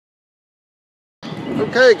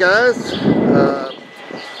Okay guys,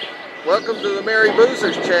 welcome to the Mary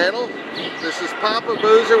Boozer's channel. This is Papa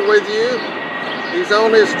Boozer with you. He's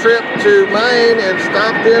on his trip to Maine and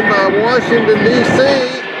stopped in by Washington, D.C.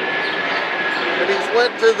 And he's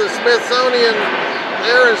went to the Smithsonian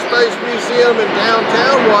Air and Space Museum in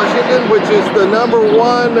downtown Washington, which is the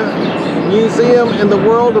 #1 museum in the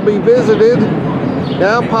world to be visited.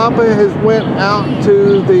 Now Papa has went out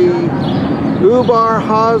to the Udvar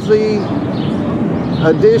Hazy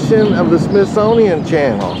edition of the Smithsonian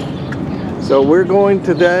channel. So we're going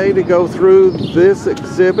today to go through this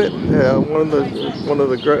exhibit, one of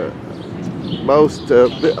the most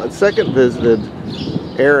second visited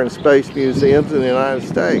air and space museums in the United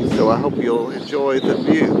States. So I hope you'll enjoy the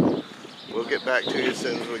view. We'll get back to you as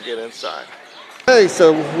soon as we get inside. Okay,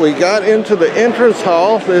 so we got into the entrance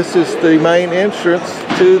hall. This is the main entrance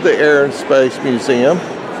to the Air and Space Museum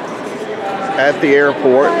at the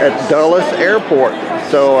airport, at Dulles Airport.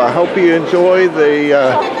 So I hope you enjoy the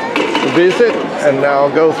visit, and I'll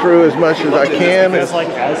go through as much as I can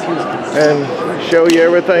and show you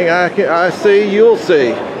everything I see, you'll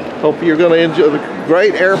see. Hope you're going to enjoy the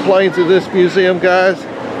great airplanes in this museum, guys.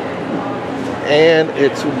 And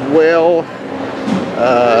it's well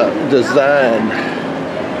designed.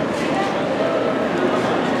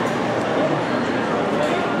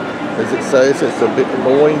 As it says, it's a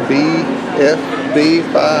Boeing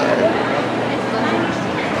BFB-5.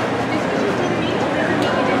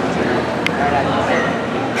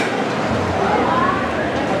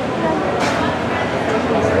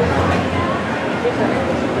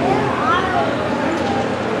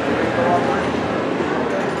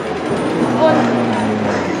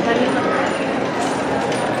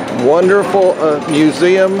 Wonderful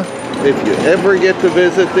museum. If you ever get to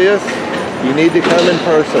visit this, you need to come in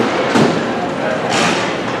person.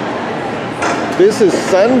 This is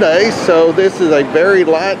Sunday, so this is a very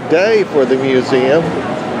light day for the museum.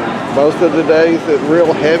 Most of the days that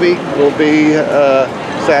real heavy will be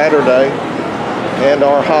Saturday and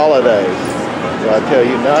our holidays. So I tell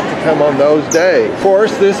you not to come on those days. Of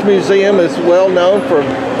course, this museum is well known for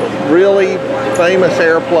really famous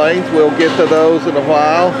airplanes. We'll get to those in a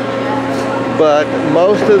while. But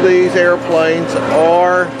most of these airplanes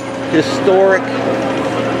are historic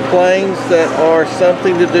planes that are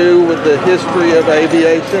something to do with the history of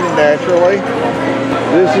aviation, naturally.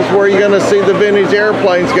 This is where you're going to see the vintage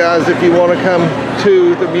airplanes, guys, if you want to come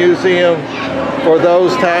to the museum for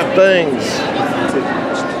those type things.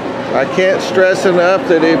 I can't stress enough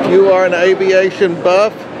that if you are an aviation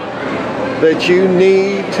buff, that you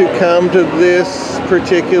need to come to this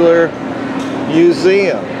particular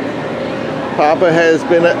museum. Papa has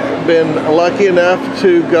been lucky enough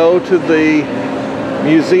to go to the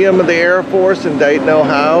Museum of the Air Force in Dayton,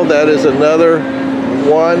 Ohio. That is another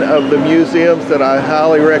one of the museums that I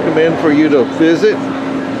highly recommend for you to visit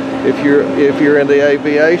if you're into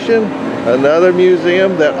aviation. Another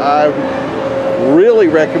museum that I really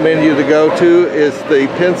recommend you to go to is the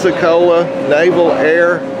Pensacola Naval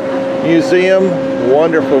Air Museum.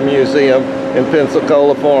 Wonderful museum in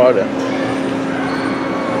Pensacola, Florida.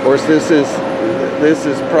 Of course, this is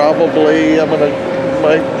probably, I'm going to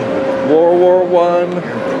make World War I,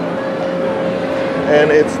 and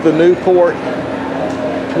it's the Newport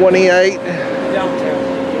 28.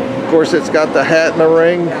 Of course, it's got the Hat in the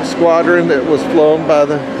Ring squadron that was flown by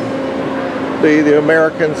the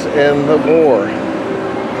Americans in the war.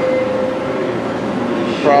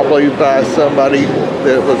 Probably by somebody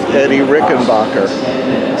that was Eddie Rickenbacker,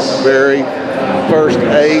 very first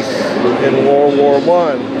ace in World War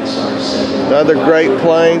I. Other great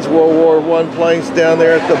planes, World War I planes down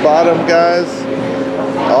there at the bottom, guys.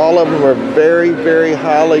 All of them are very, very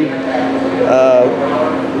highly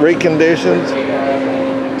reconditioned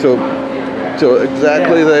to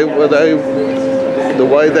exactly the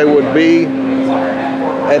way they would be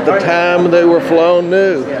at the time they were flown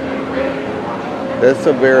new. That's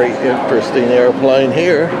a very interesting airplane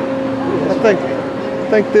here. I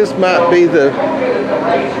think this might be the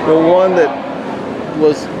one that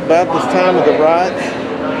was about this time of the riots.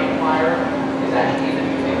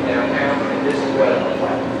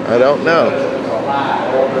 I don't know.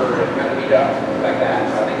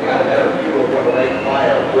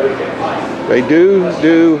 They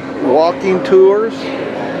do walking tours.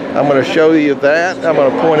 I'm going to show you that. I'm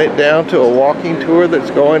going to point it down to a walking tour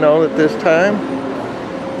that's going on at this time.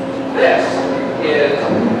 This is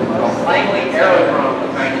Langley Aerodrome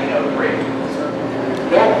of 1903,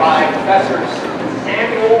 built by Professors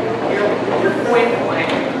Samuel Point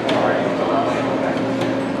Langley.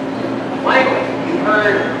 Langley, you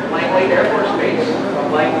heard Langley Air Force Base,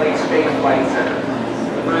 Langley Space Flight Center,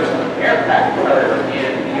 the first aircraft carrier in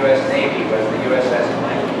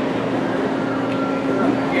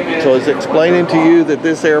So he's explaining to you that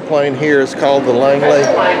this airplane here is called the Langley.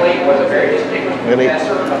 Mr. Langley was a very distinguished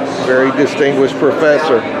professor of Very distinguished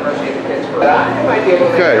professor.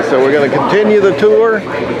 Okay, Okay, so we're going to continue the tour.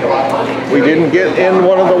 We didn't get in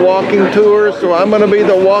one of the walking tours, so I'm going to be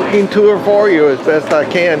the walking tour for you as best I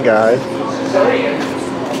can, guys.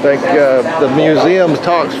 I think the museum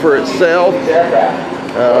talks for itself.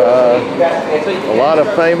 A lot of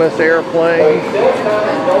famous airplanes.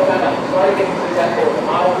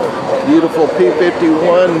 Beautiful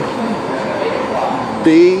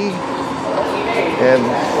P-51D. And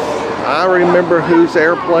I remember whose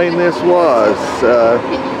airplane this was.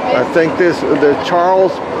 I think the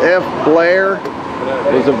Charles F. Blair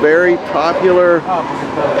was a very popular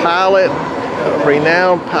pilot, a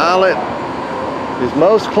renowned pilot. His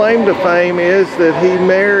most claim to fame is that he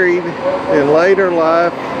married in later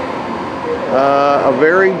life a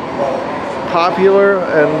very popular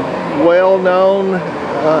and well-known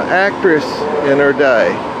actress in her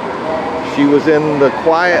day. She was in The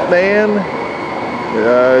Quiet Man.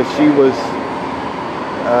 She was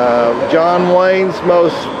John Wayne's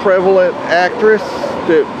most prevalent actress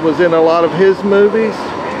that was in a lot of his movies.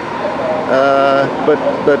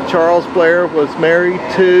 But Charles Blair was married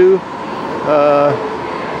to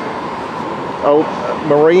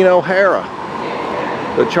Maureen O'Hara.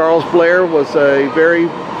 But Charles Blair was a very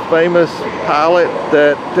famous pilot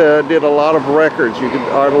that did a lot of records. You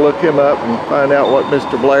ought to look him up and find out what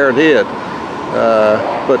Mr. Blair did.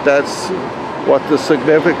 But that's what the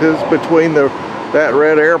significance between that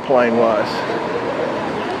red airplane was.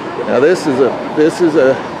 Now this is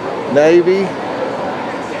a Navy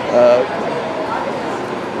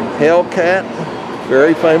Hellcat,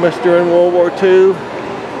 very famous during World War II.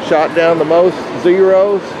 Shot down the most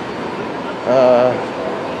Zeros.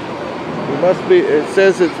 It must be. It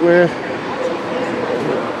says it's where.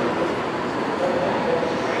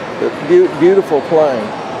 Beautiful plane.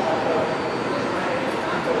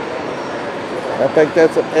 I think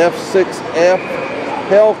that's an F-6F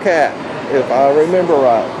Hellcat, if I remember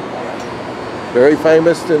right. Very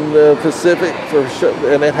famous in the Pacific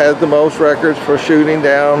and it has the most records for shooting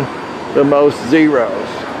down the most Zeros.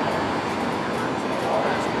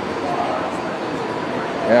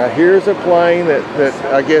 Now here's a plane that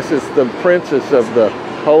I guess is the princess of the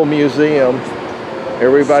whole museum.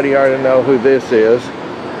 Everybody ought to know who this is.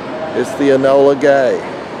 It's the Enola Gay,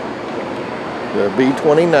 the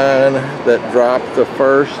B-29 that dropped the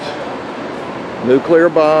first nuclear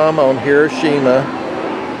bomb on Hiroshima,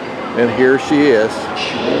 and here she is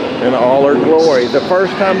in all her glory. The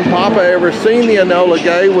first time Papa ever seen the Enola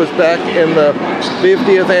Gay was back in the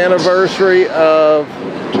 50th anniversary of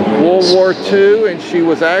World War II, and she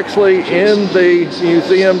was actually in the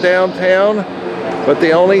museum downtown, but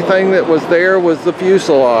the only thing that was there was the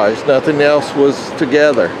fuselage. Nothing else was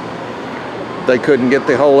together. They couldn't get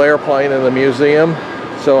the whole airplane in the museum,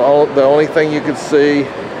 so the only thing you could see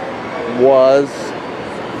was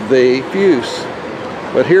the fuse.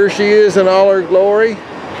 But here she is in all her glory.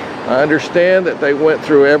 I understand that they went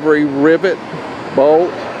through every rivet,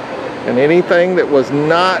 bolt, and anything that was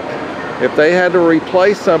not, if they had to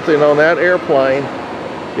replace something on that airplane,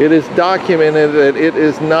 it is documented that it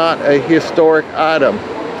is not a historic item.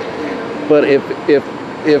 But if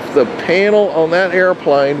the panel on that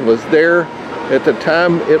airplane was there at the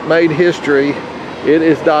time it made history, it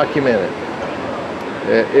is documented.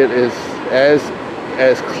 It is as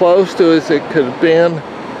close to as it could have been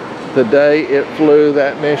the day it flew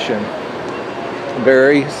that mission.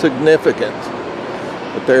 Very significant.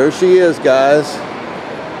 But there she is, guys,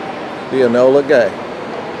 the Enola Gay.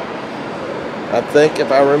 I think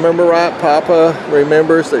if I remember right, Papa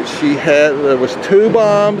remembers that there was 2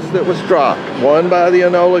 bombs that was dropped. One by the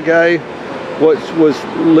Enola Gay, which was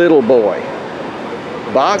Little Boy.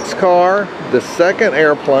 Boxcar, the second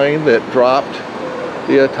airplane that dropped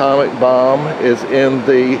the atomic bomb, is in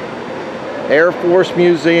the Air Force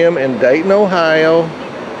Museum in Dayton, Ohio.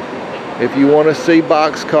 If you want to see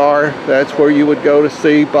Boxcar, that's where you would go to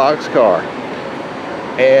see Boxcar.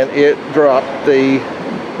 And it dropped the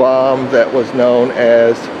bomb that was known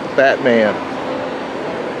as Batman.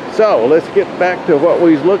 So let's get back to what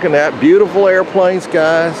we was looking at. Beautiful airplanes,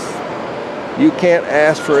 guys. You can't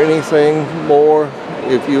ask for anything more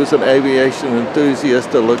if you was an aviation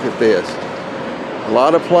enthusiast to look at this. A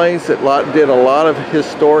lot of planes that did a lot of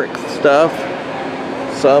historic stuff.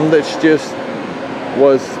 Some that's just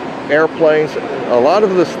was airplanes. A lot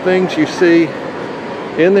of the things you see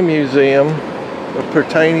in the museum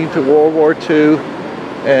pertaining to World War II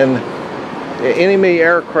and enemy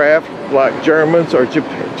aircraft like Germans or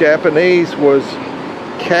Japanese was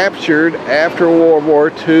captured after World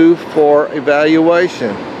War II for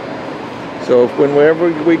evaluation. So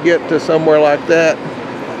whenever we get to somewhere like that,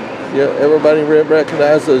 yeah, everybody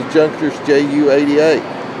recognizes those Junkers Ju-88.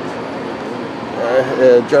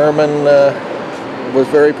 German was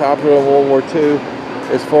very popular in World War II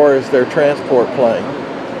as far as their transport plane.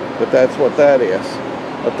 But that's what that is.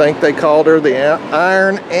 I think they called her the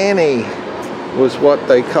Iron Annie, was what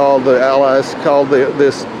they called, the Allies called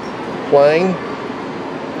this plane,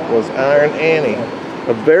 was Iron Annie.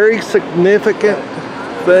 A very significant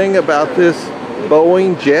thing about this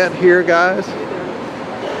Boeing jet here, guys,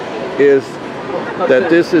 is that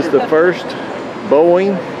this is the first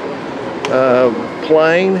Boeing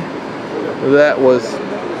plane that was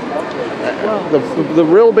the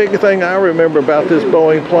real big thing I remember about this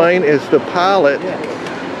Boeing plane is the pilot,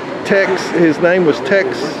 Tex, his name was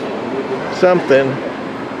Tex something.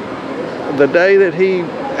 The day that he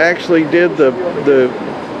actually did for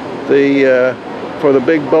the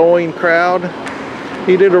big Boeing crowd,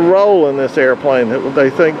 he did a roll in this airplane that they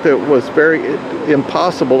think that was very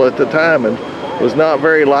impossible at the time and was not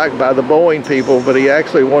very liked by the Boeing people, but he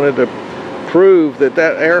actually wanted to prove that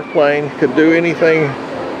that airplane could do anything.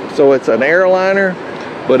 So it's an airliner,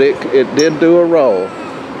 but it did do a roll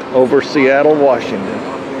over Seattle, Washington.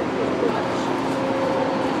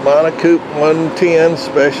 Monocoop 110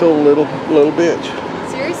 special little bitch.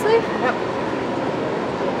 Seriously? Yep.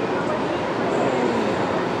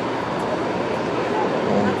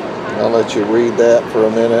 I'll let you read that for a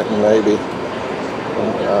minute and maybe,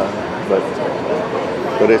 but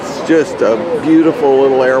it's just a beautiful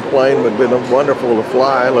little airplane. Would have been wonderful to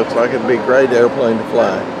fly. Looks like it'd be a great airplane to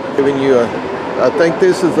fly. Giving you I think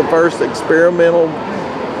this is the first experimental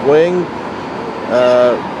wing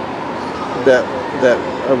that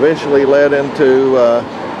eventually led into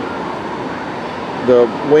the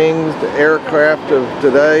winged aircraft of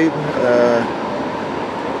today.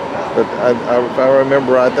 But if I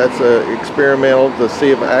remember right, that's an experimental to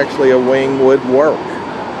see if actually a wing would work.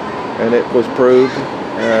 And it was proved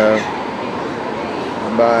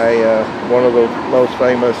by one of the most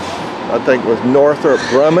famous, I think it was Northrop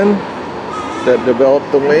Grumman, that developed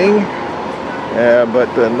the wing.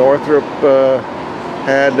 But Northrop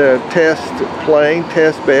had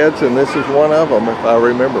test beds, and this is one of them, if I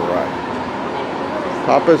remember right.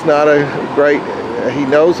 Papa's not a great, he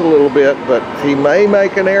knows a little bit, but he may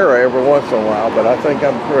make an error every once in a while, but I think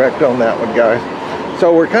I'm correct on that one, guys.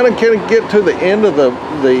 So we're kind of going to get to the end of the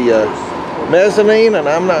mezzanine, and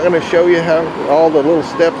I'm not going to show you how all the little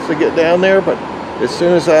steps to get down there, but as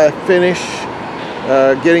soon as I finish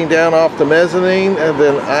getting down off the mezzanine, and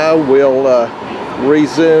then I will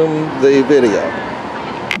resume the video.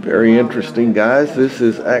 Very interesting, guys. This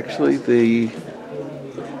is actually the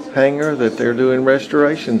hangar that they're doing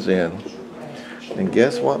restorations in. And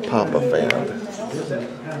guess what Papa found?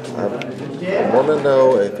 I want to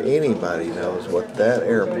know if anybody knows what that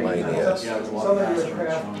airplane is.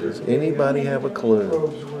 Does anybody have a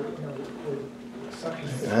clue?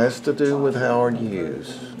 It has to do with Howard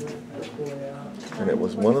Hughes. And it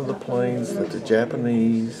was one of the planes that the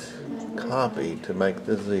Japanese copied to make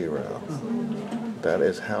the Zero. That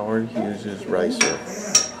is Howard Hughes' racer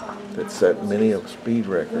that set many of speed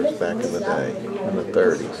records back in the day, in the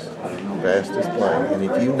 30s. Fastest plane. And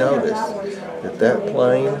if you notice that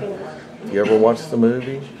plane, if you ever watched the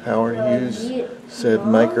movie, Howard Hughes said,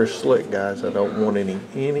 "Make her slick, guys. I don't want any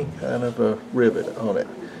kind of a rivet on it."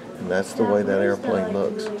 And that's the way that airplane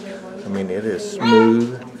looks. I mean, it is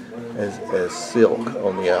smooth as silk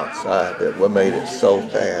on the outside. That what made it so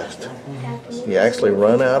fast. He actually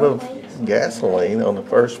run out of gasoline on the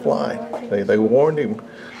first flight. They warned him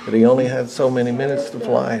that he only had so many minutes to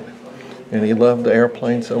fly it. And he loved the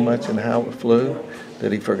airplane so much and how it flew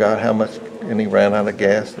that he forgot how much, and he ran out of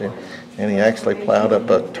gas. And he actually plowed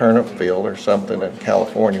up a turnip field or something in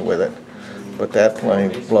California with it. But that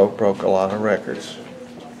plane broke a lot of records.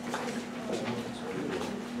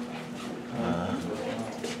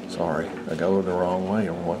 Sorry, I go the wrong way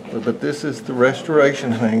or what. But this is the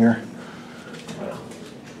restoration hangar.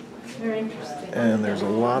 Very interesting. And there's a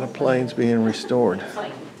lot of planes being restored.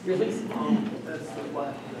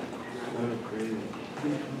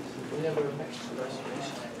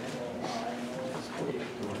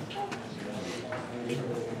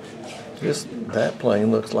 That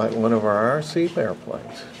plane looks like one of our RC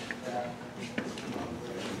airplanes.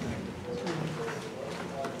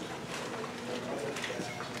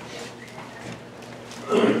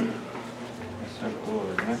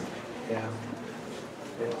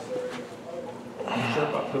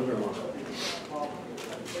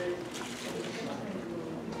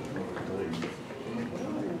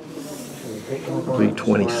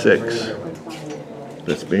 B-26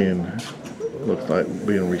 that's being looks like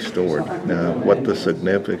being restored. Now, what the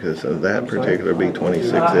significance of that particular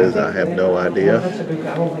B-26 is, I have no idea,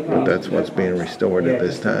 but that's what's being restored at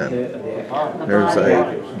this time.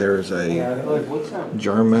 There's a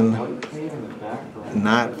German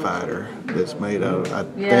night fighter that's made of, I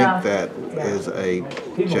think that is a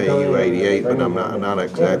Ju-88, but I'm not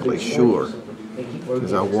exactly sure.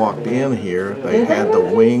 As I walked in here, they had the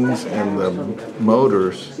wings and the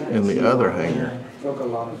motors in the other hangar.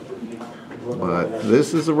 But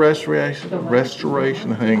this is a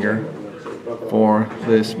restoration hangar for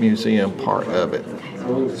this museum part of it.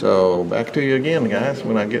 So back to you again, guys,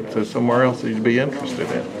 when I get to somewhere else that you'd be interested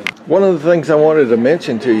in. One of the things I wanted to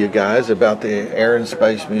mention to you guys about the Air and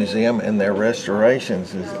Space Museum and their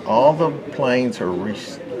restorations is all the planes are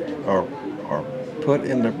put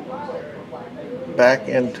in the back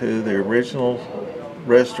into the original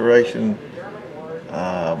restoration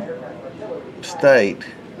state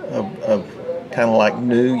of kind of like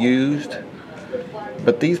new used,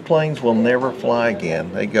 but these planes will never fly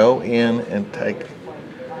again. They go in and take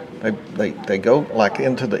they go like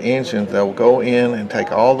into the engines. They'll go in and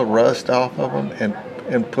take all the rust off of them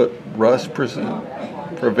and put rust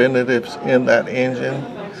preventatives in that engine,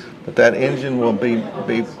 but that engine will be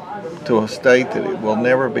to a state that it will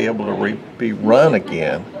never be able to be run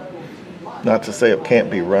again. Not to say it can't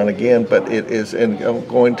be run again, but it is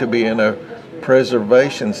going to be in a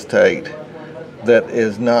preservation state that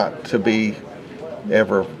is not to be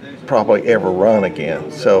probably ever run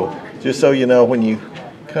again. So just so you know, when you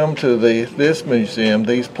come to this museum,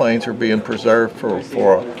 these planes are being preserved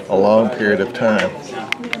for a long period of time.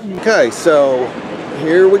 Okay, so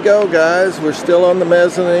here we go, guys. We're still on the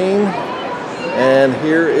mezzanine. And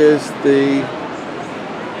here is the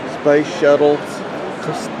Space Shuttle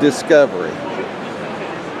Discovery.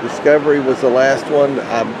 Discovery was the last one,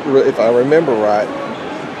 if I remember right,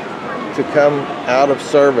 to come out of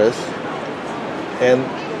service. And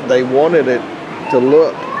they wanted it to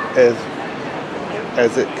look as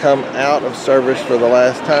it come out of service for the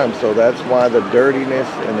last time. So that's why the dirtiness,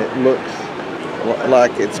 and it looks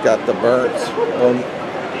like it's got the burns on.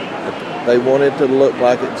 They wanted to look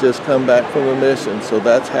like it just come back from a mission, so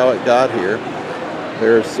that's how it got here.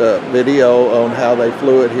 There's video on how they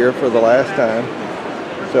flew it here for the last time.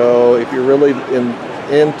 So if you're really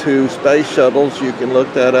into space shuttles, you can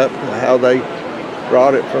look that up, how they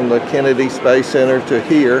brought it from the Kennedy Space Center to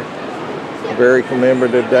here. A very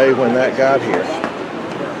commemorative day when that got here.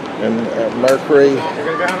 And Mercury,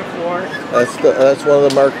 that's one of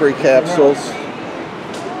the Mercury capsules.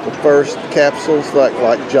 The first capsules like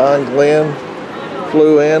John Glenn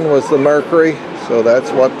flew in was the Mercury, so that's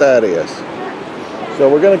what that is. So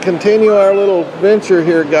we're going to continue our little venture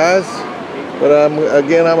here, guys, but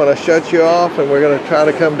again I'm going to shut you off, and we're going to try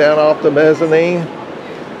to come down off the mezzanine,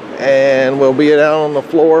 and we'll be down on the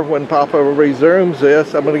floor when Papa resumes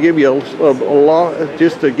this. I'm going to give you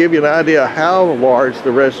just to give you an idea of how large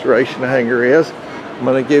the restoration hangar is. I'm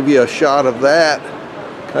going to give you a shot of that.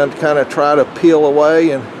 Kind of try to peel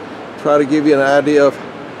away and try to give you an idea of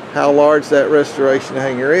how large that restoration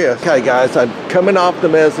hangar is. Okay, guys, I'm coming off the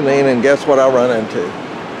mezzanine, and guess what I run into?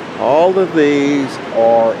 All of these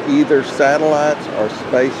are either satellites or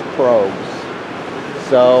space probes.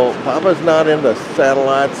 So Papa's not into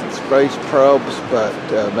satellites and space probes, but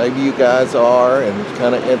maybe you guys are and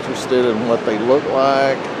kind of interested in what they look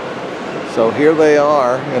like. So here they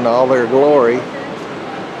are in all their glory,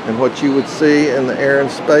 and what you would see in the Air and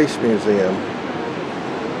Space Museum.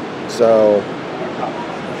 So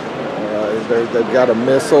they've got a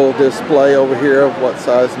missile display over here of what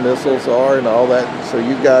size missiles are and all that. So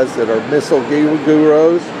you guys that are missile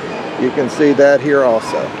gurus, you can see that here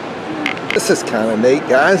also. This is kind of neat,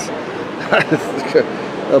 guys.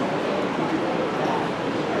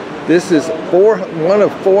 This is one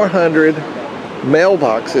of 400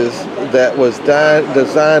 mailboxes that was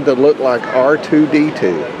designed to look like R2-D2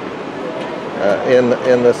 in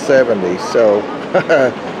the 70s. So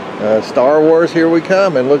Star Wars, here we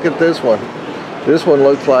come, and look at this one. This one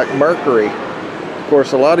looks like Mercury. Of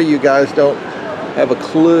course, a lot of you guys don't have a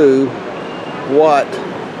clue what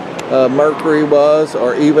Mercury was,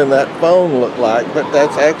 or even that phone looked like, but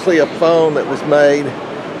that's actually a phone that was made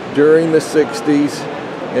during the 60s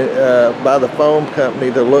by the phone company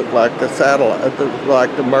to look like the satellite,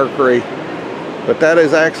 like the Mercury. But that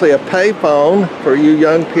is actually a payphone for you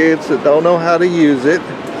young kids that don't know how to use it.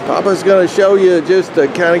 Papa's going to show you, just to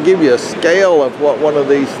kind of give you a scale of what one of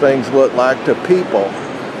these things look like to people.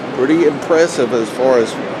 Pretty impressive as far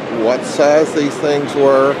as what size these things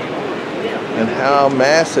were and how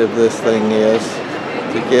massive this thing is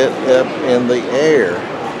to get up in the air.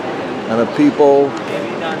 and of people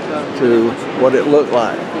to what it looked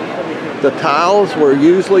like. The tiles were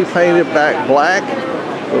usually painted back black,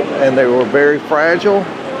 and they were very fragile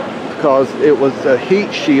because it was a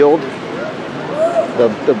heat shield.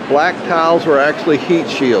 The black tiles were actually heat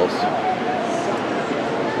shields.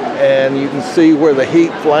 And you can see where the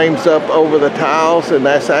heat flames up over the tiles, and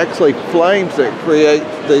that's actually flames that create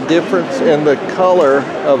the difference in the color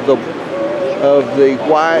of the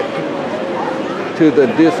white to the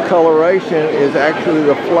discoloration is actually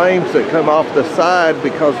the flames that come off the side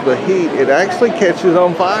because of the heat. It actually catches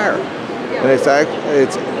on fire, and it's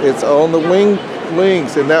on the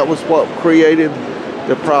wings, and that was what created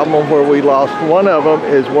the problem where we lost one of them.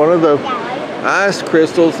 Is one of the ice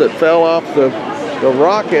crystals that fell off the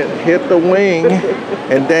rocket hit the wing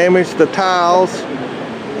and damaged the tiles,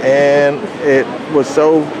 and it was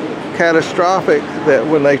so catastrophic that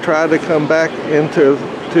when they tried to come back into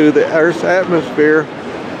the Earth's atmosphere,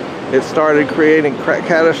 it started creating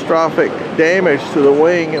catastrophic damage to the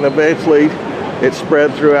wing, and eventually it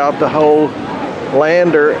spread throughout the whole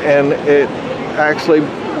lander, and it actually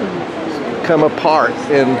come apart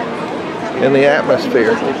in the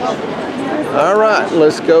atmosphere. All right,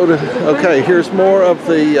 let's go to, okay, here's more of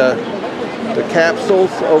the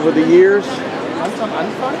capsules over the years.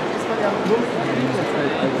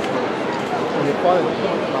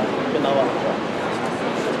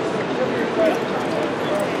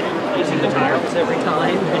 Using the tires every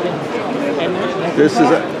time.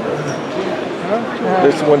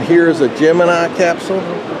 This one here is a Gemini capsule.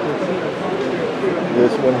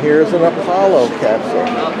 This one here is an Apollo capsule.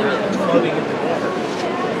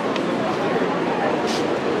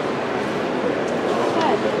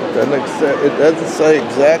 It doesn't say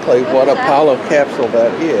exactly what Apollo capsule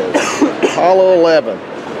that is. Apollo 11.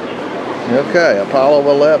 Okay,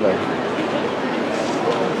 Apollo 11.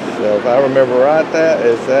 So if I remember right,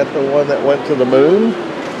 is that the one that went to the moon?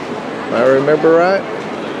 If I remember right?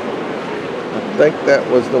 I think that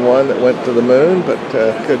was the one that went to the moon, but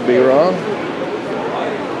could be wrong.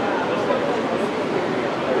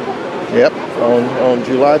 Yep, on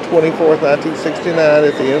July 24th, 1969,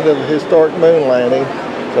 at the end of the historic moon landing.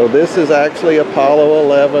 So this is actually Apollo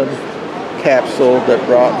 11 capsule that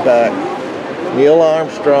brought back Neil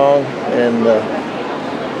Armstrong and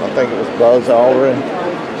I think it was Buzz Aldrin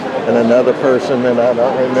and another person, and I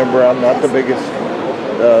don't remember. I'm not the biggest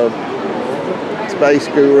space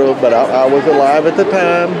guru, but I was alive at the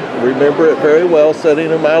time. Remember it very well,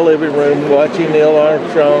 sitting in my living room watching Neil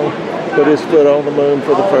Armstrong put his foot on the moon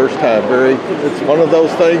for the first time. It's one of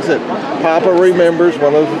those things that Papa remembers.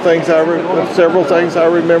 One of the things several things I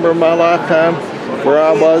remember in my lifetime, where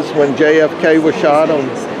I was when JFK was shot on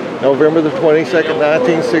November the 22nd,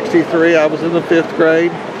 1963. I was in the 5th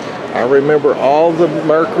grade. I remember all the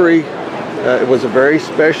mercury. It was a very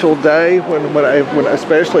special day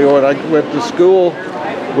especially when I went to school.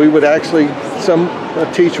 We would actually, a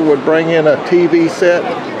teacher would bring in a TV set,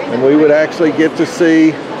 and we would actually get to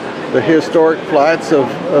see the historic flights of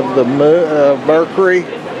the Mercury,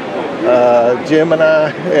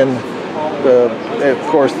 Gemini, and of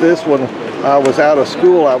course this one, I was out of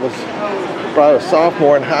school. I was probably a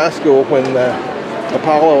sophomore in high school when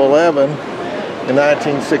Apollo 11 in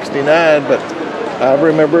 1969, but I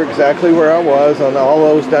remember exactly where I was on all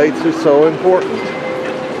those dates. Are so important.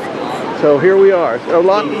 So here we are. A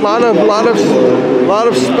lot of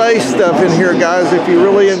space stuff in here, guys, if you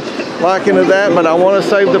really like into that, but I want to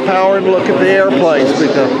save the power and look at the airplanes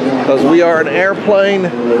because we are an airplane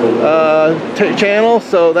channel,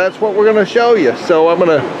 so that's what we're going to show you. So I'm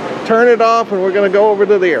going to turn it off and we're going to go over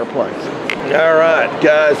to the airplanes. All right,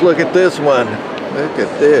 guys, look at this one. Look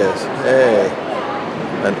at this. Hey,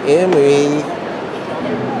 an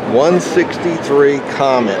ME-163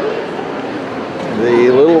 Comet.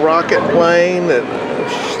 The little rocket plane that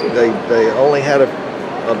they only had a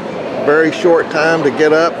very short time to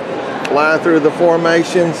get up, fly through the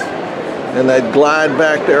formations, and they'd glide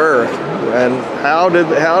back to Earth. And how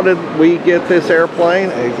did we get this airplane?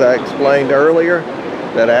 As I explained earlier,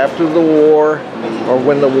 that after the war, or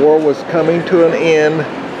when the war was coming to an end,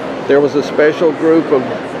 there was a special group of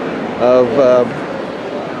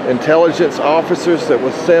intelligence officers that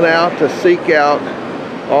was sent out to seek out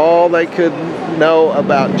all they could know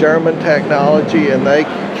about German technology, and they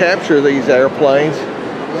captured these airplanes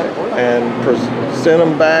and sent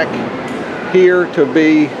them back here to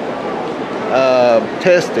be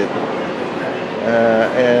tested,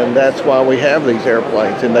 and that's why we have these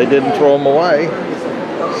airplanes, and they didn't throw them away,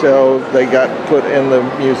 so they got put in the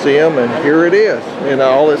museum, and here it is in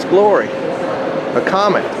all its glory, a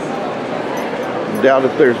comet. I doubt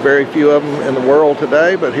if there's very few of them in the world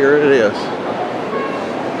today, but here it is.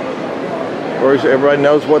 course, everybody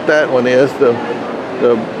knows what that one is. The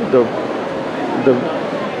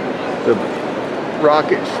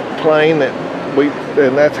rocket plane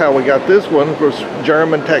and that's how we got this one. Of course,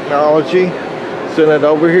 German technology. Sent it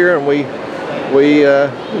over here, and we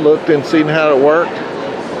looked and seen how it worked,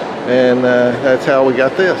 and that's how we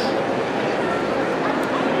got this.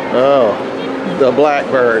 Oh, the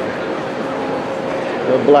Blackbird.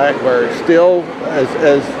 The Blackbird. Still,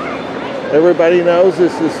 as everybody knows,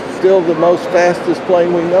 this is still the most fastest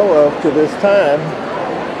plane we know of to this time.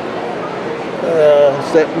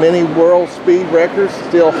 Set many world speed records,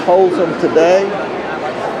 still holds them today.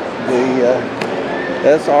 The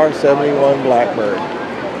SR-71 Blackbird.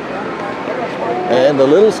 And the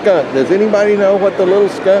little skunk. Does anybody know what the little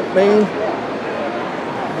skunk means?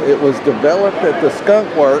 It was developed at the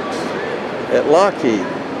Skunk Works at Lockheed.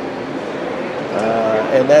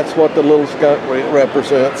 And that's what the little skunk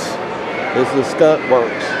represents, is the Skunk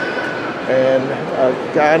Works. And a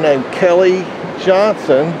guy named Kelly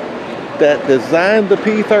Johnson that designed the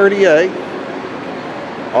P-38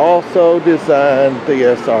 also designed the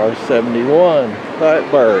SR-71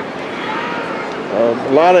 Blackbird.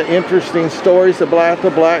 A lot of interesting stories about the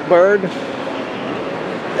Blackbird.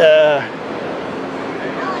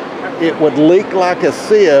 It would leak like a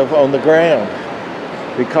sieve on the ground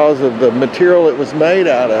because of the material it was made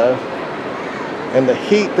out of and the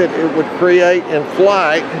heat that it would create in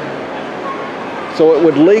flight. So it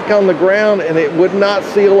would leak on the ground, and it would not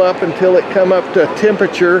seal up until it come up to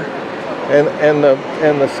temperature, and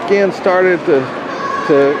the skin started to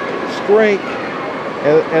shrink,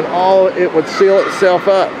 and all it would seal itself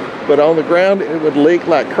up. But on the ground, it would leak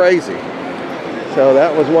like crazy. So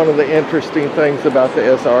that was one of the interesting things about the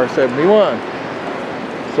SR-71.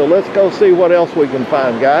 So let's go see what else we can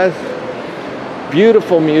find, guys.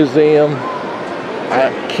 Beautiful museum.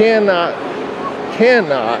 I cannot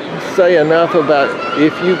say enough about,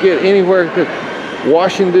 if you get anywhere to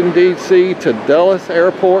Washington, D.C. to Dulles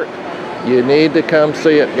Airport, you need to come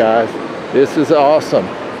see it, guys. This is awesome.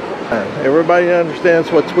 Everybody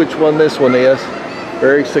understands which one this one is.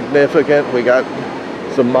 Very significant. We got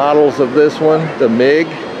some models of this one, the MiG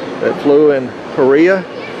that flew in Korea,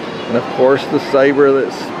 and of course the Sabre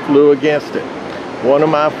that flew against it. One of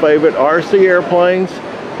my favorite RC airplanes,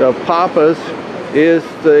 the Papas, is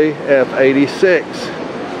the F-86.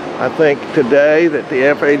 I think today that the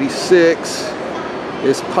F-86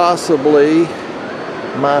 is possibly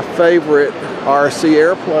my favorite RC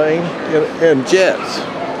airplane in jets.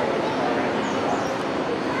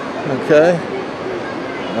 Okay.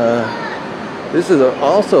 This is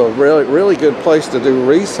also a really good place to do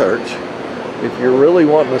research if you're really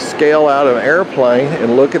wanting to scale out an airplane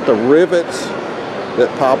and look at the rivets that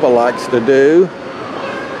Papa likes to do.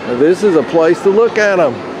 Now, this is a place to look at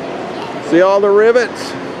them. See all the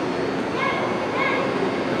rivets?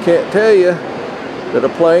 I can't tell you that a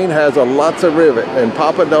plane has lots of rivets, and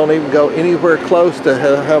Papa don't even go anywhere close to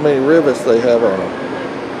how many rivets they have on them.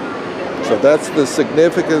 So that's the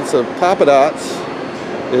significance of Papa Dots,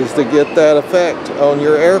 is to get that effect on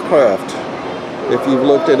your aircraft. If you've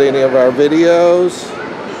looked at any of our videos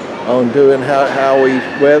on doing how we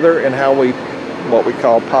weather and what we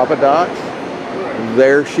call Papa Dots,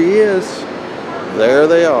 there she is. There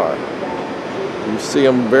they are. You see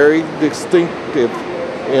them very distinctive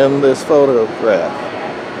in this photograph.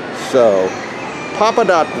 So, Papa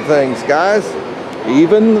Dot the things, guys.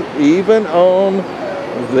 Even on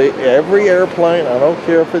every airplane, I don't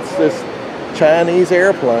care if it's this Chinese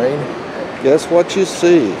airplane, guess what you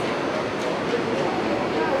see?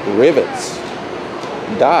 Rivets,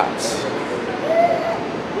 dots.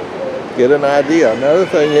 Get an idea. Another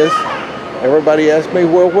thing is, everybody asks me,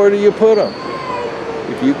 well, where do you put them?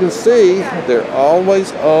 If you can see, they're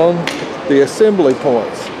always on the assembly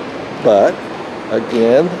points. But,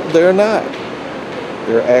 again, they're not.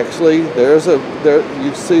 They're actually,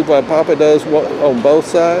 you see what Papa does on both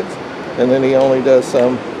sides, and then he only does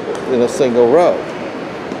some in a single row.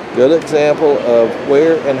 Good example of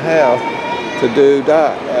where and how to do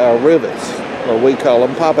rivets, or we call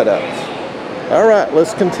them Papa Dots. All right,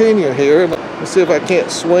 let's continue here. Let's see if I can't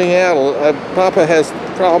swing out. Papa has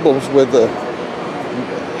problems with the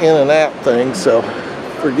in and out thing, so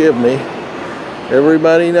forgive me.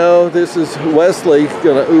 Everybody know this is Wesley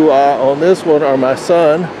gonna ooh-ah on this one, or my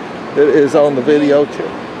son that is on the video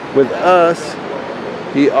with us.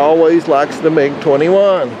 He always likes the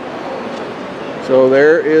MiG-21. So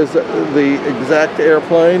there is the exact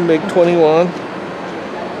airplane, MiG-21.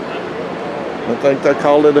 I think they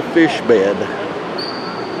called it a fish bed,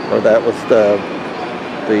 or that was the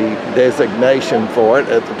designation for it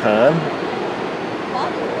at the time.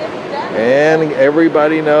 And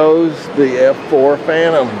everybody knows the F4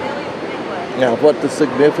 Phantom. Now, what the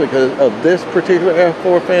significance of this particular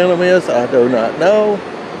F4 Phantom is, I do not know.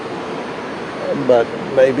 But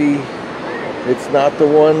maybe it's not the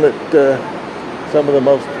one that some of the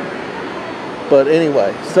most... But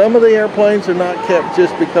anyway, some of the airplanes are not kept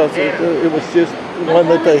just because it was just one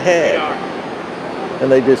that they had.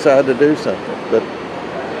 And they decided to do something. But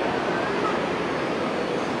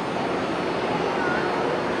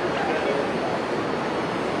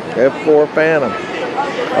F4 Phantom.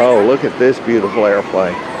 Oh, look at this beautiful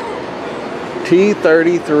airplane.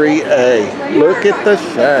 T-33A. Look at the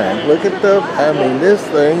shine. Look at the, I mean, this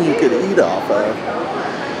thing you could eat off of.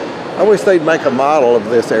 I wish they'd make a model of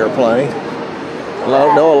this airplane.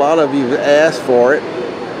 I know a lot of you asked for it,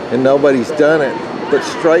 and nobody's done it. But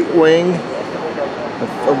straight wing,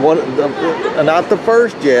 not the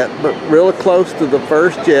first jet, but real close to the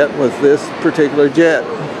first jet was this particular jet.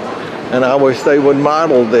 And I wish they would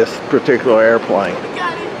model this particular airplane.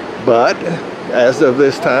 But as of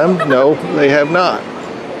this time, no, they have not.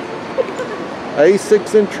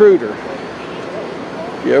 A6 Intruder.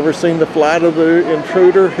 If you ever seen the flight of the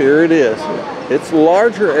Intruder, here it is. It's a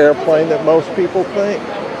larger airplane than most people think.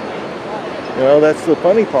 You know, that's the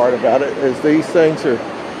funny part about it, is these things are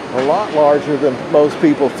a lot larger than most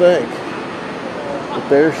people think. But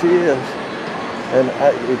there she is. And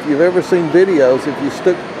if you've ever seen videos, if you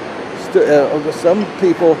some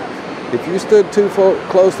people, if you stood too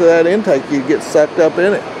close to that intake, you'd get sucked up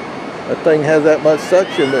in it. That thing has that much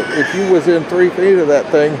suction that if you was in 3 feet of that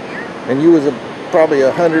thing and you was probably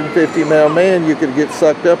a 150-pound man, you could get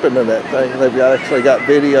sucked up into that thing. They've actually got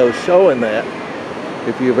videos showing that,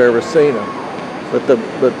 if you've ever seen them. But the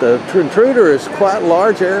Intruder is quite a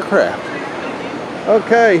large aircraft.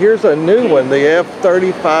 Okay, here's a new one, the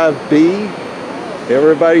F-35B.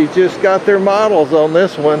 Everybody's just got their models on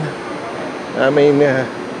this one. I mean,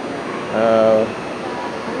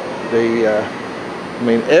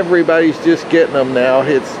 everybody's just getting them now.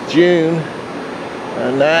 It's June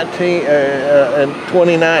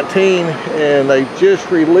 2019, and they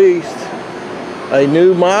just released a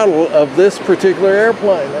new model of this particular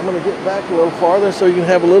airplane. I'm going to get back a little farther so you can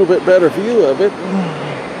have a little bit better view of it.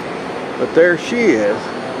 But there she is.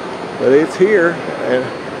 But it's here, and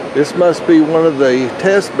this must be one of the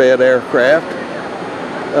test bed aircraft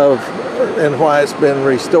and why it's been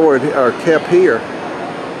restored or kept here.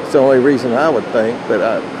 It's the only reason I would think. But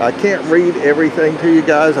I can't read everything to you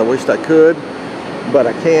guys. I wish I could, but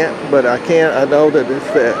I can't. But I can. I know that it's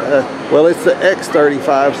the well, it's the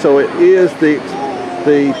X-35, so it is the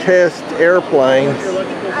test airplane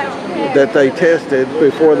that they tested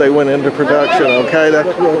before they went into production. Okay,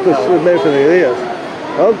 that's what the significance is.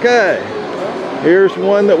 Okay, here's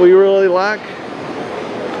one that we really like.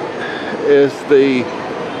 Is the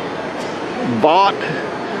Bot.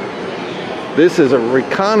 This is a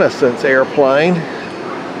reconnaissance airplane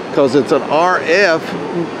because it's an RF,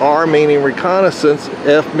 R meaning reconnaissance,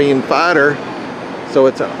 F meaning fighter, so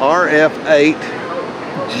it's an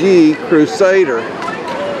RF-8G Crusader.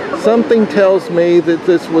 Something tells me that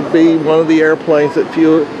this would be one of the airplanes that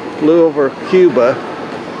flew over Cuba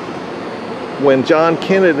when John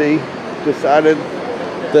Kennedy decided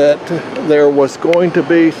that there was going to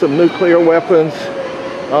be some nuclear weapons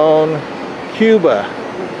on Cuba.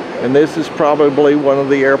 And this is probably one of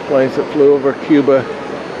the airplanes that flew over Cuba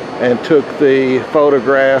and took the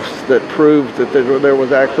photographs that proved that there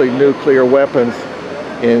was actually nuclear weapons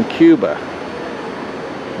in Cuba.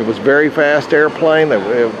 It was a very fast airplane,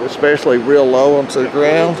 especially real low onto the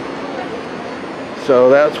ground. So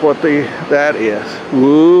that's what that is.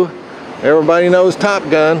 Woo! Everybody knows Top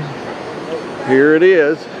Gun. Here it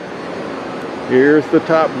is. Here's the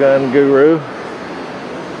Top Gun guru.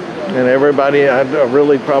 And everybody, I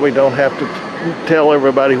really probably don't have to tell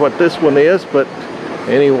everybody what this one is, but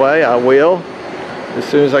anyway, I will as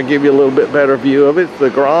soon as I give you a little bit better view of it. It's the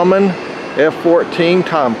Grumman F-14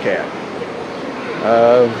 Tomcat.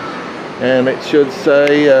 And it should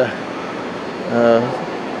say,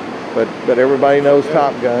 but everybody knows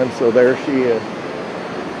Top Gun, so there she is.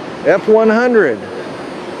 F-100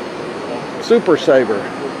 Super Sabre,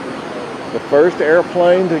 the first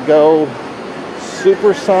airplane to go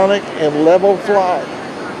supersonic and level flight.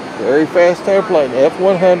 Very fast airplane,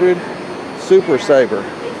 F-100 Super Sabre,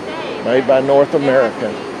 made by North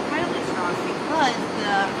American.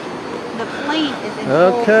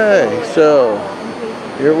 Okay, so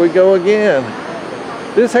here we go again.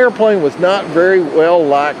 This airplane was not very well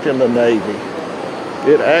liked in the Navy.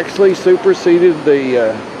 It actually superseded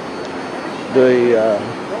the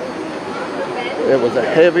It was a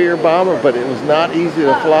heavier bomber, but it was not easy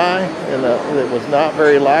to fly, and it was not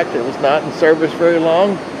very liked. It was not in service very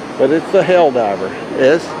long, but it's the Helldiver,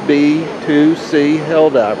 SB-2C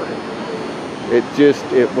Helldiver.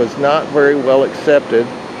 It was not very well accepted,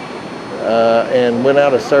 and went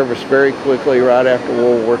out of service very quickly right after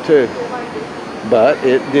World War II. But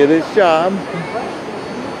it did its job.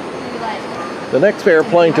 The next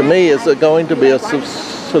airplane to me is going to be a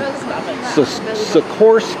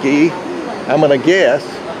Sikorsky, I'm going to guess,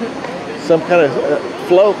 some kind of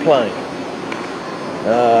float plane.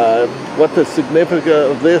 What the significance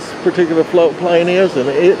of this particular float plane is, and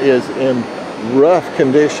it is in rough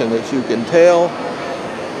condition, as you can tell.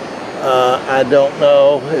 I don't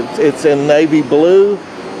know. It's in navy blue.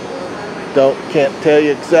 Can't tell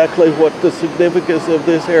you exactly what the significance of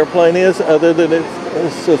this airplane is, other than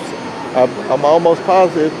I'm almost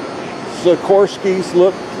positive Sikorskys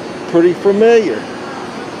look pretty familiar.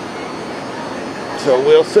 So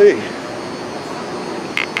we'll see.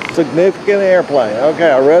 Significant airplane.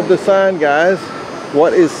 Okay, I read the sign, guys.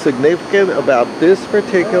 What is significant about this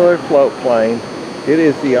particular float plane? It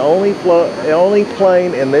is the only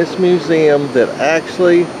plane in this museum that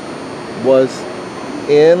actually was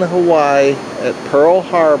in Hawaii at Pearl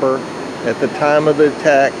Harbor at the time of the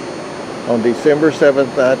attack on December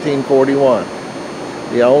 7th, 1941.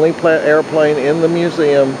 The only airplane in the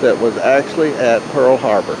museum that was actually at Pearl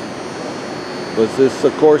Harbor was this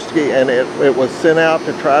Sikorsky, and it was sent out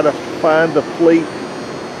to try to find the fleet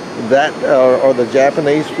or the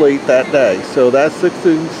Japanese fleet that day. So that's the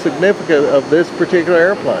significance of this particular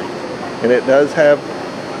airplane. And it does have,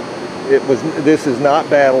 this is not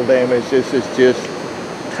battle damage, this is just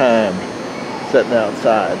time sitting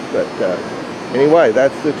outside. But anyway,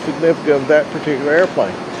 that's the significance of that particular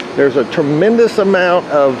airplane. There's a tremendous amount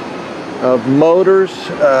of motors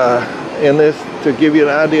in this. To give you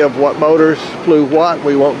an idea of what motors flew what,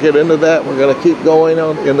 we won't get into that. We're going to keep going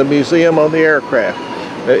on in the museum on the aircraft.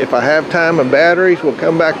 If I have time and batteries, we'll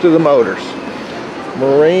come back to the motors.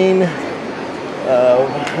 Marine,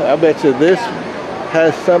 I bet you this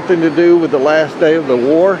has something to do with the last day of the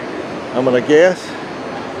war, I'm going to guess.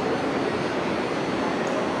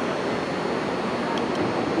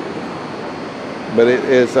 But it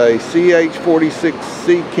is a CH-46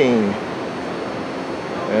 Sea King.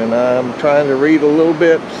 And I'm trying to read a little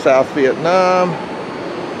bit. South Vietnam,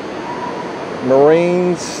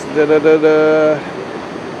 Marines,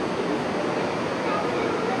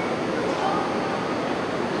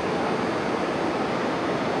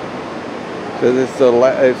 So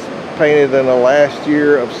it's painted in the last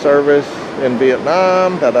year of service in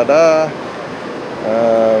Vietnam.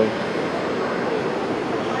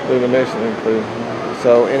 The mission include.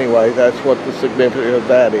 So anyway, that's what the significance of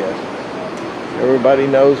that is. Everybody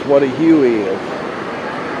knows what a Huey is.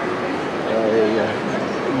 A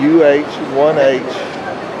UH-1H.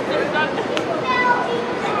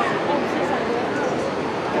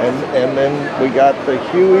 And then we got the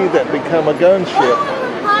Huey that become a gunship.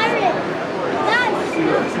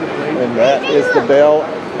 And that is the Bell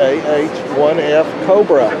AH-1F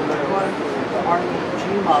Cobra.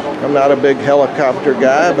 I'm not a big helicopter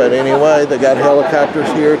guy, but anyway, they got helicopters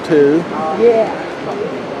here too. Yeah.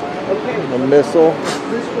 A missile,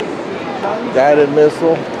 guided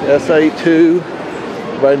missile, SA-2.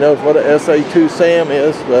 Everybody knows what an SA-2 SAM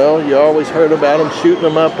is. Well, you always heard about them shooting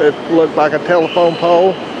them up that looked like a telephone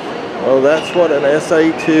pole. Well, that's what an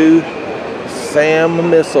SA-2 SAM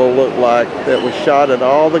missile looked like that was shot at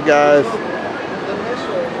all the guys.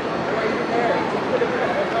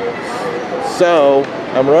 So,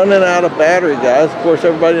 I'm running out of battery, guys. Of course,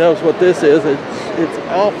 everybody knows what this is. It's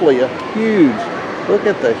awfully huge. Look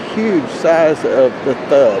at the huge size of the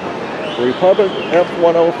Thud, Republic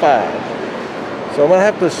F-105. So I'm gonna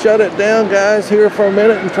have to shut it down, guys, here for a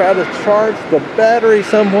minute and try to charge the battery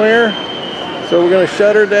somewhere. So we're gonna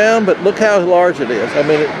shut her down, but look how large it is. I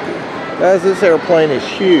mean, guys, this airplane is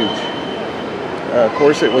huge. Of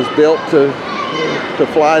course, it was built to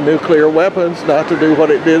fly nuclear weapons, not to do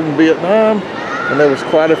what it did in Vietnam. And there was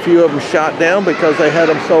quite a few of them shot down because they had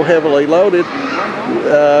them so heavily loaded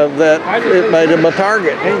that it made them a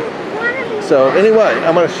target. So anyway,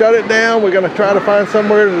 I'm going to shut it down. We're going to try to find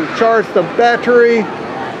somewhere to charge the battery,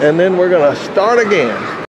 and then we're going to start again.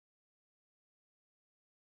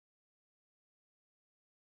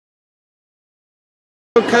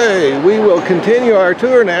 Okay, we will continue our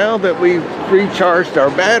tour now that we've recharged our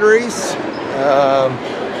batteries.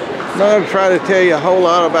 I'm not going to try to tell you a whole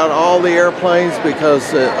lot about all the airplanes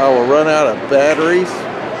because I will run out of batteries.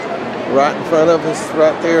 Right in front of us,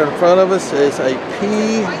 right there in front of us is a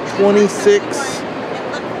P-26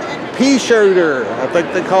 pea shooter. I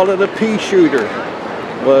think they called it a pea shooter.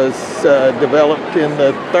 Was developed in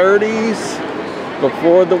the 30s,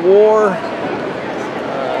 before the war.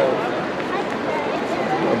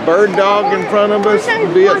 A bird dog in front of us,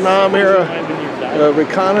 Vietnam era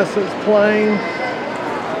reconnaissance plane.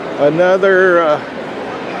 Another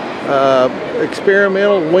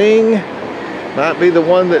experimental wing, might be the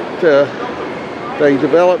one that they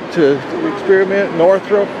developed to experiment,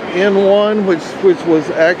 Northrop N1, which was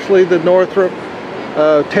actually the Northrop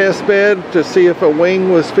test bed to see if a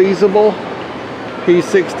wing was feasible.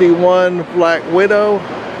 P-61 Black Widow,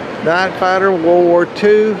 night fighter, World War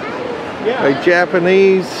II, a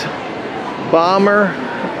Japanese bomber.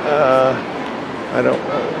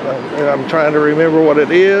 I'm trying to remember what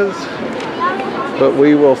it is, but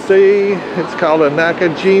we will see. It's called a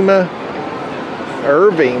Nakajima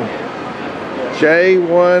Irving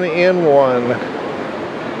J1N1.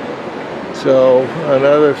 So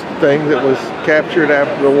another thing that was captured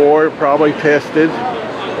after the war, probably tested.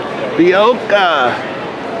 The Oka,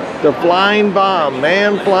 the flying bomb,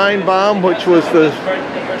 manned flying bomb, which was the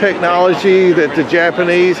technology that the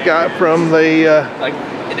Japanese got from the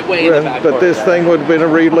but this thing would have been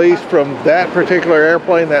released from that particular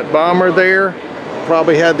airplane, that bomber there.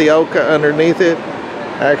 Probably had the Oka underneath it.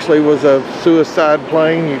 Actually was a suicide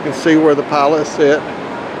plane. You can see where the pilot sit.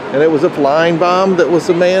 And it was a flying bomb that was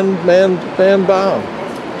a manned bomb.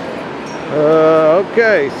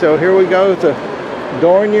 Okay, so here we go to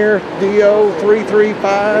Dornier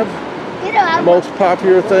DO335. Most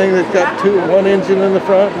popular thing that's got one engine in the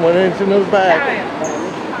front and one engine in the back.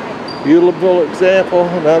 Beautiful example,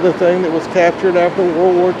 another thing that was captured after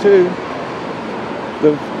World War II.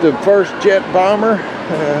 The first jet bomber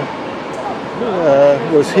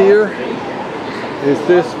was here. Is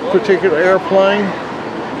this particular airplane.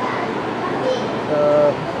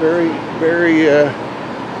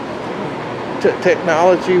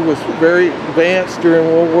 Technology was very advanced during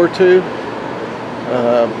World War II.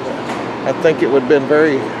 I think it would have been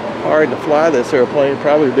very hard to fly this airplane.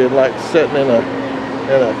 Probably been like sitting in a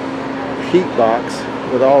heat box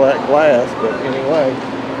with all that glass, but anyway,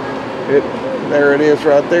 there it is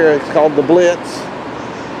right there. It's called the Blitz.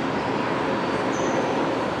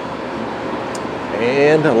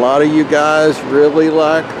 And a lot of you guys really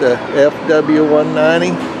like the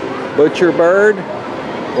FW190 Butcher Bird.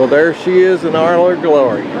 Well, there she is in all her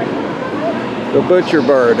glory. The Butcher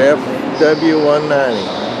Bird,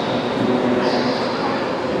 FW190.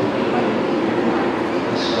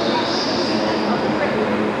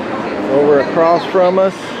 Over across from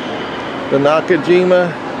us, the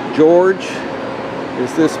Nakajima George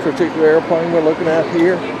is this particular airplane we're looking at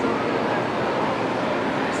here.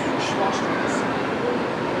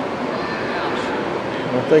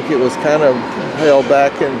 I think it was kind of held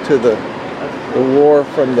back into the war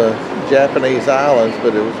from the Japanese islands,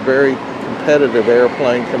 but it was a very competitive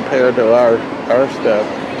airplane compared to our stuff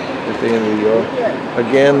at the end of the war.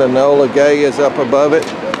 Again, the Enola Gay is up above it.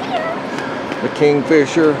 The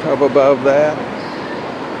Kingfisher up above that.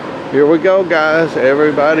 Here we go, guys.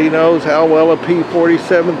 Everybody knows how well a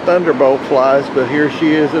P-47 Thunderbolt flies, but here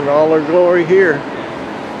she is in all her glory here.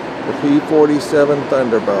 The P-47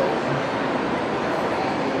 Thunderbolt.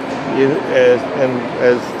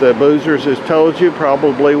 As the Boozers has told you,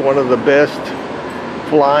 probably one of the best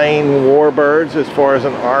flying warbirds as far as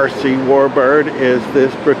an RC warbird is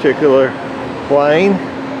this particular plane.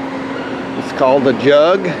 It's called the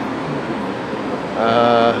Jug.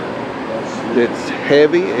 It's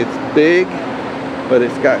heavy, it's big, but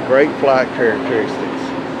it's got great flight characteristics.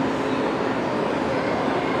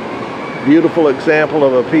 Beautiful example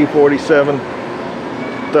of a P-47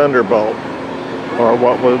 Thunderbolt, or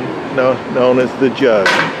what was known as the Jug.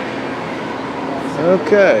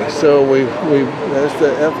 Okay, so there's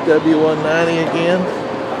the FW190 again.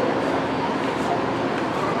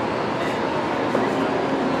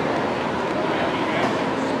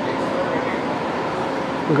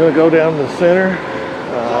 We're going to go down the center.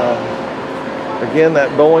 Again,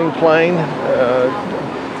 that Boeing plane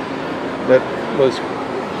that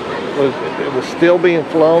was still being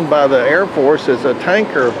flown by the Air Force as a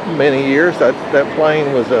tanker many years. That plane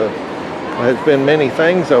has been many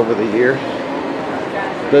things over the years.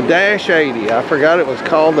 The Dash 80. I forgot it was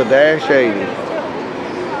called the Dash 80.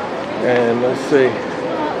 And let's see.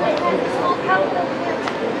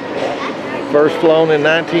 First flown in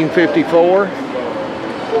 1954.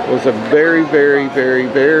 Was a very, very, very,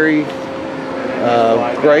 very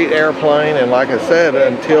great airplane, and like I said,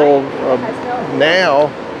 until now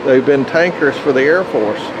they've been tankers for the Air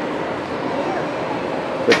Force.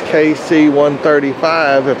 The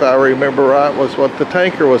KC-135, if I remember right, was what the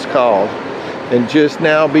tanker was called. and just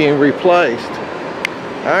now being replaced.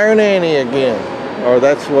 Iron Annie again, or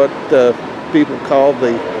that's what people call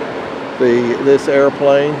this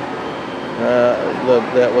airplane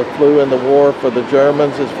that flew in the war for the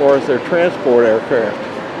Germans as far as their transport aircraft.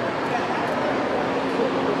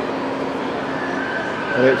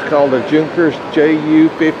 And it's called a Junkers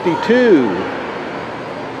Ju-52.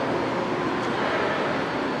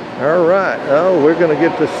 All right. Oh, we're going to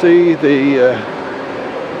get to see the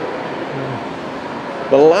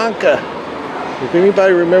Blanca. If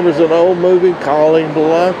anybody remembers an old movie, Calling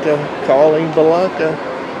Blanca, Calling Blanca.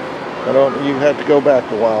 You have to go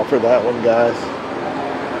back a while for that one, guys.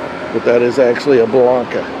 But that is actually a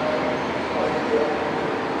Blanca.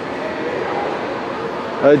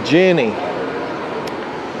 A Jenny.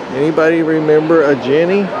 Anybody remember a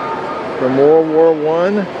Jenny from World War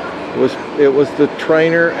I? It was the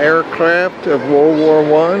trainer aircraft of World War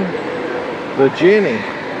I. The Jenny.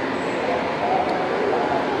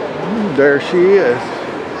 There she is.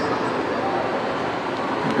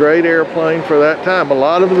 Great airplane for that time. A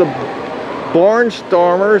lot of the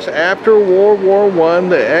barnstormers after World War I,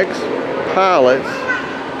 the ex-pilots,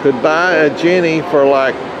 could buy a Jenny for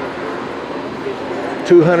like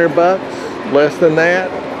 200 bucks, less than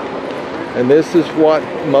that. And this is what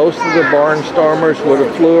most of the barnstormers would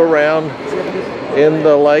have flew around in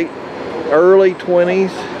the early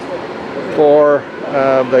 20s for,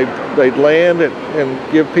 they'd land and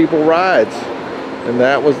give people rides. And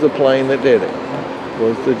that was the plane that did it,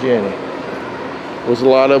 was the Jenny. Was a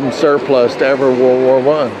lot of them surplus after World War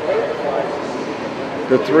I.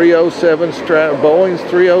 The 307 Boeing's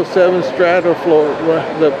 307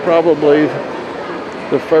 Stratoflor, probably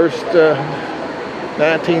the first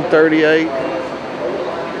 1938,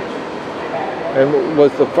 and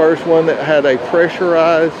was the first one that had a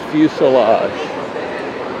pressurized fuselage.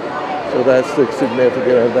 So that's the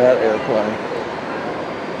significance of that airplane.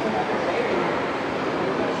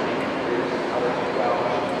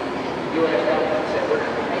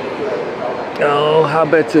 Oh, I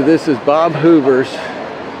bet you this is Bob Hoover's,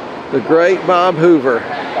 the great Bob Hoover,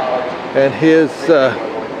 and his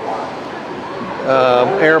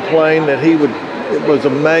airplane that he would. It was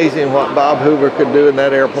amazing what Bob Hoover could do in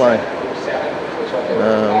that airplane.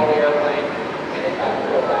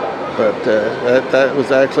 But that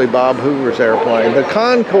was actually Bob Hoover's airplane. The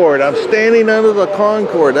Concorde. I'm standing under the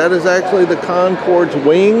Concorde. That is actually the Concorde's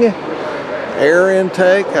wing. Air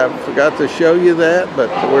intake. I forgot to show you that, but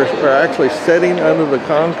we're actually sitting under the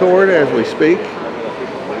Concorde as we speak.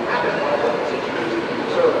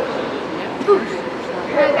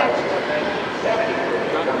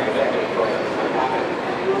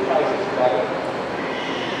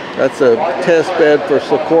 That's a test bed for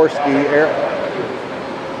Sikorsky Air.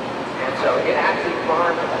 And so it actually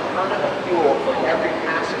farms a ton of fuel for every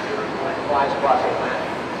passenger that flies across the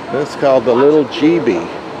Atlantic. That's called the Little GB.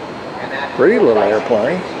 Pretty little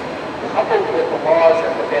airplane. Coupled with the laws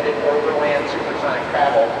that prevented overland supersonic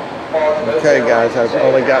travel. Okay, guys, I've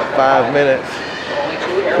only got 5 minutes.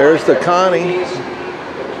 There's the Connie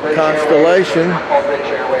Constellation.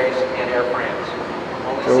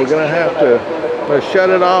 So we're going to have to shut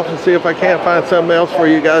it off and see if I can't find something else for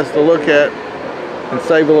you guys to look at and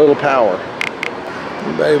save a little power.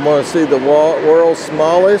 Anybody want to see the world's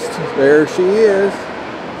smallest? There she is.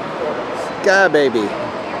 Sky Baby.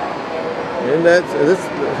 And that's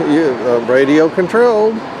radio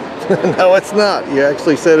controlled. No, it's not. You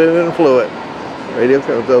actually set it in fluid. Radio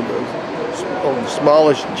controlled. The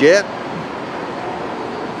smallest jet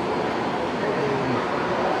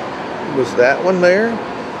was that one there.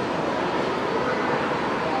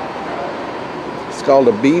 It's called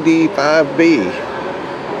a BD-5B.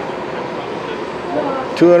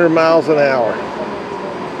 200 miles an hour.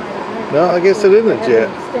 No, I guess it isn't a jet.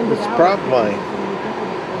 It's a prop plane.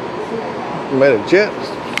 Made a jet.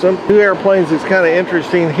 Some new airplanes is kind of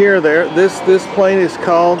interesting here. This plane is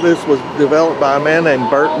called. This was developed by a man named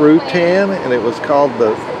Bert Rutan, and it was called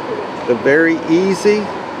the Very Easy.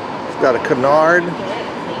 It's got a canard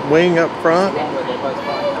wing up front.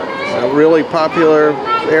 A really popular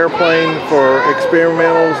airplane for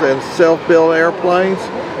experimentals and self-built airplanes.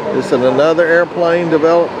 This is another airplane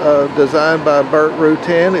designed by Bert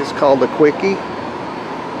Rutan. It's called the Quickie.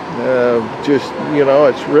 Just, you know,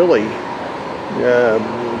 it's really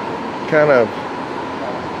kind of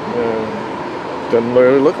doesn't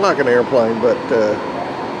really look like an airplane, but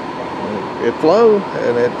it flew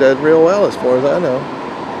and it did real well as far as I know.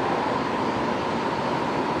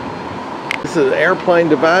 This is an airplane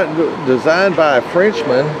designed by a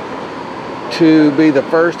Frenchman to be the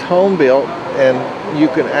first home built, and you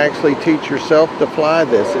can actually teach yourself to fly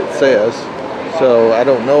this, it says. So I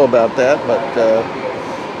don't know about that, but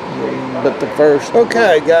the first.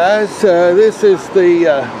 Okay, guys, this is the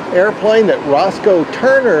airplane that Roscoe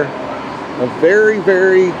Turner, a very,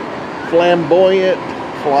 very flamboyant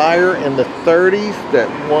flyer in the 30s that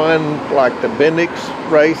won like the Bendix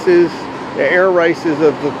races, the air races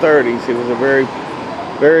of the 30s. He was a very,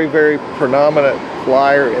 very, very predominant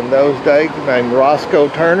flyer in those days, named Roscoe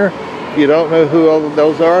Turner. If you don't know who all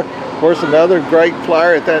those are, of course, another great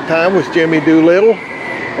flyer at that time was Jimmy Doolittle.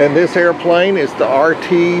 And this airplane is the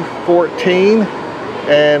RT-14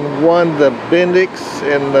 and won the Bendix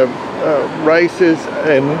in the races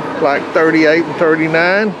in like 38 and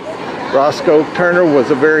 39. Roscoe Turner was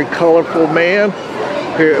a very colorful man.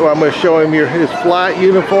 Here, I'm going to show him his flight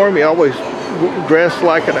uniform. He always dressed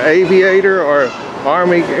like an aviator or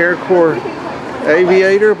Army Air Corps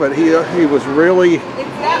aviator, but he was really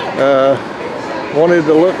wanted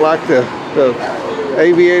to look like the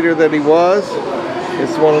aviator that he was.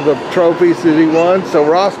 It's one of the trophies that he won. So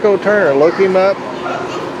Roscoe Turner, look him up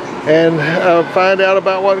and find out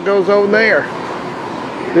about what goes on there.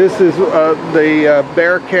 This is the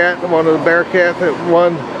Bearcat, one of the Bearcat that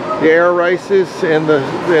won the air races in the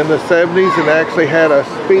 70s and actually had a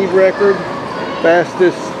speed record,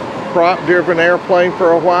 fastest prop-driven airplane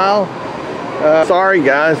for a while. Sorry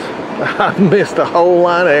guys, I missed a whole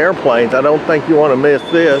line of airplanes. I don't think you want to miss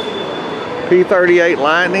this. P-38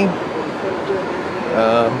 Lightning.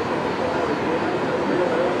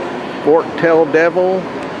 Fork-tail Devil.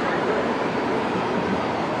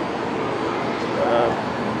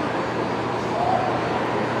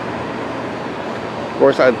 Of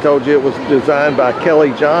course, I told you it was designed by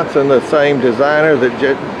Kelly Johnson, the same designer that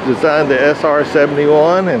designed the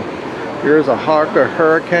SR-71. And here's a Hawker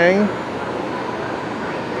Hurricane.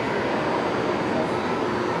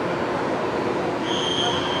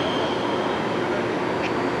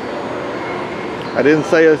 I didn't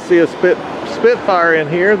say I see a Spitfire in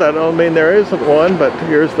here. That don't mean there isn't one, but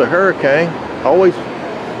here's the Hurricane. Always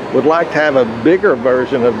would like to have a bigger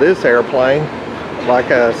version of this airplane, like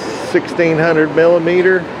a 1600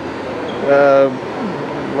 millimeter,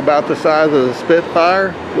 about the size of the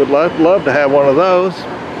Spitfire. Would love to have one of those.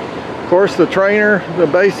 Of course, the trainer, the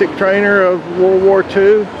basic trainer of World War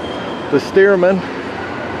II, the Stearman.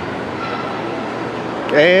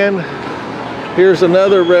 And here's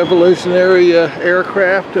another revolutionary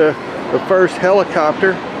aircraft, the first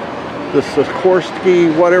helicopter, the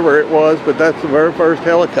Sikorsky, whatever it was, but that's the very first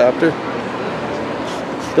helicopter.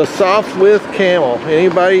 The soft width camel.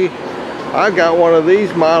 Anybody? I got one of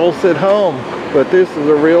these models at home, but this is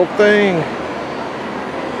a real thing.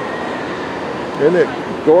 Isn't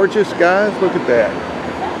it gorgeous, guys? Look at that.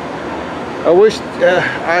 I wish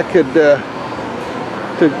I could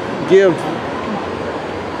to give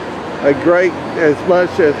a great, as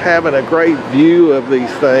much as having a great view of these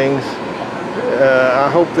things. I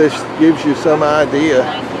hope this gives you some idea.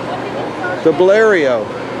 The Blériot.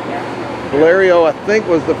 Blériot, I think,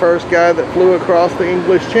 was the first guy that flew across the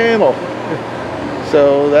English Channel.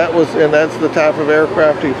 So that was, and that's the type of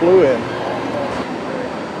aircraft he flew in.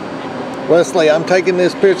 Leslie, I'm taking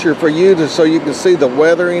this picture for you so you can see the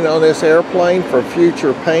weathering on this airplane for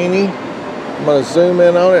future painting. I'm going to zoom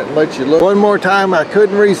in on it and let you look. One more time, I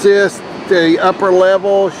couldn't resist the upper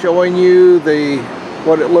level, showing you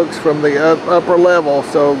what it looks from the upper level.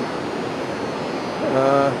 So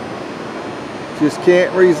just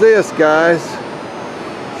can't resist, guys,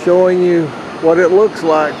 showing you what it looks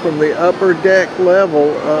like from the upper deck level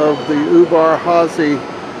of the Udvar Hazy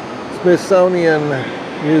Smithsonian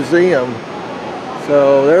Museum.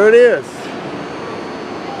 So there it is.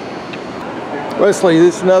 Leslie,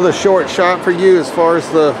 this is another short shot for you as far as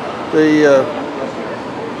the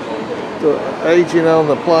aging on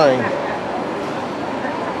the plane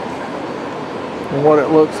and what it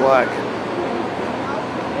looks like.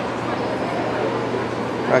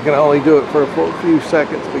 I can only do it for a few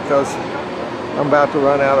seconds because I'm about to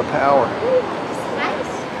run out of power.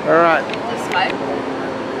 All right.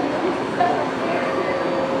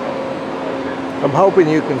 I'm hoping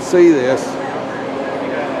you can see this.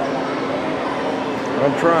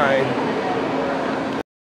 I'm trying.